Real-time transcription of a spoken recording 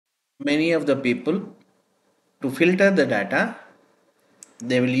Many of the people, to filter the data,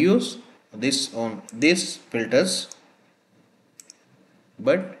 they will use these filters,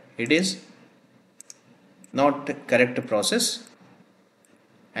 but it is not the correct process.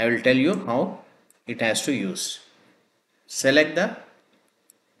 I will tell you how it has to use. Select the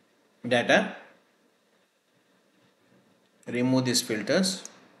data, remove these filters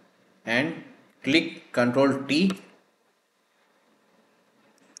and click Ctrl T.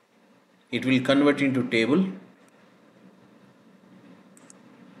 It will convert into table.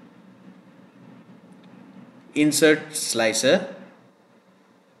 Insert slicer.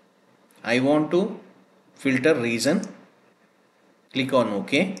 I want to filter region. Click on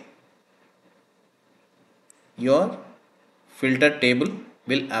OK. Your filter table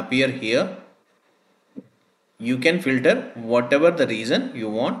will appear here. You can filter whatever the region you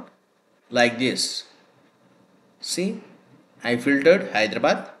want, like this. See, I filtered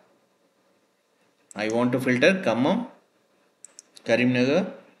Hyderabad. I want to filter Khammam,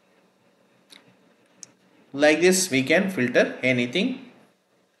 Karimnagar. Like this we can filter anything.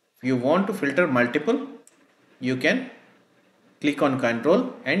 If you want to filter multiple, you can click on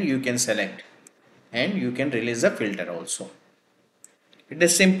control and you can select, and you can release the filter also. It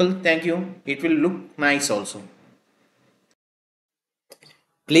is simple. Thank you. It will look nice also.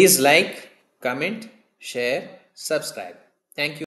 Please like, comment, share, subscribe. Thank you.